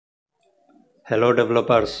Hello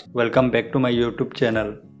developers, welcome back to my YouTube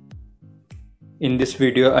channel. In this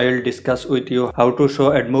video I will discuss with you how to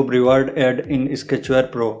show Admob reward ad in Sketchware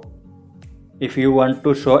Pro. If you want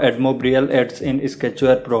to show Admob real ads in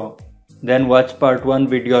Sketchware Pro, then watch part 1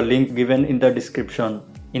 video link given in the description.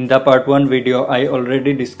 In the part 1 video I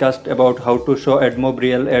already discussed about how to show Admob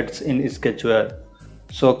real ads in Sketchware.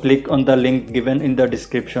 So click on the link given in the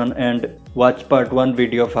description and watch part 1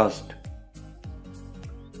 video first.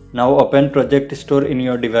 Now open Project Store in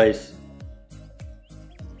your device.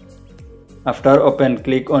 After open,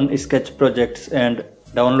 click on Sketch Projects and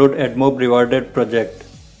download Admob Rewarded project.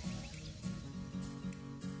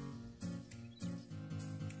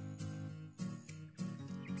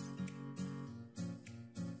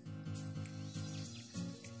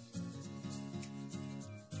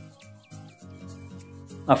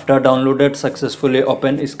 After downloaded successfully,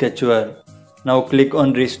 open Sketchware. Now click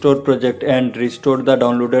on Restore Project and restore the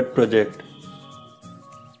downloaded project.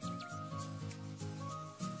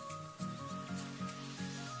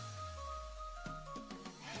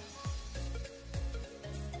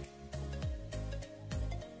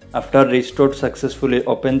 After restored successfully,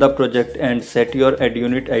 open the project and set your ad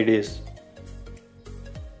unit IDs.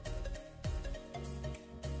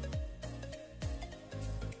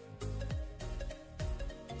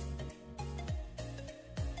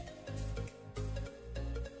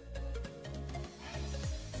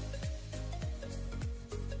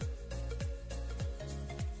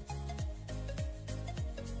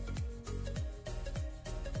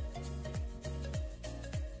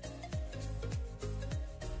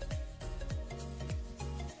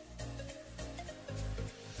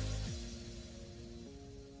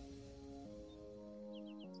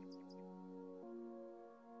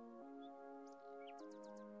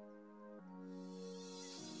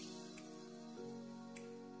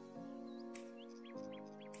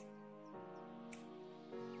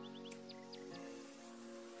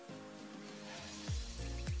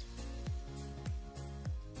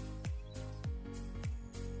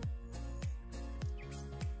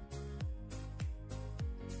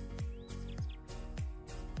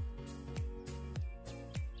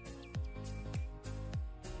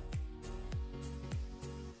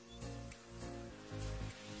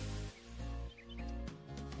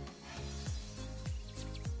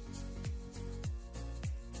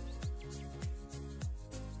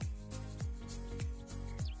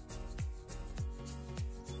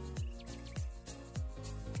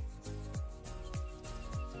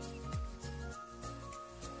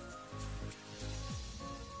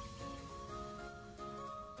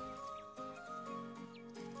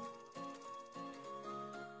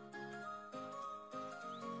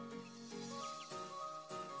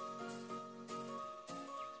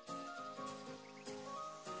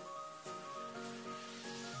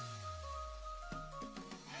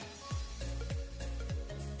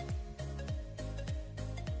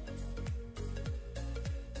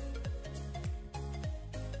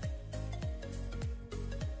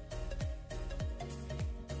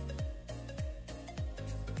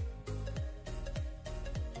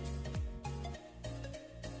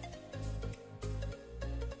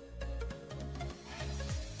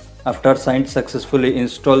 After signed successfully,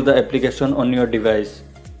 install the application on your device.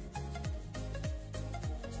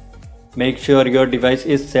 Make sure your device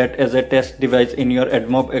is set as a test device in your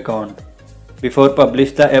Admob account. Before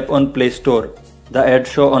publish the app on Play Store, the ad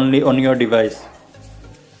show only on your device.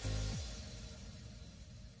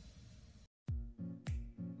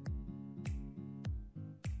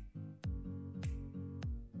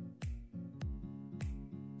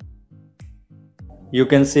 You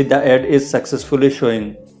can see the ad is successfully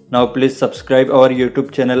showing. Now please subscribe our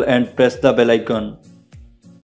YouTube channel and press the bell icon.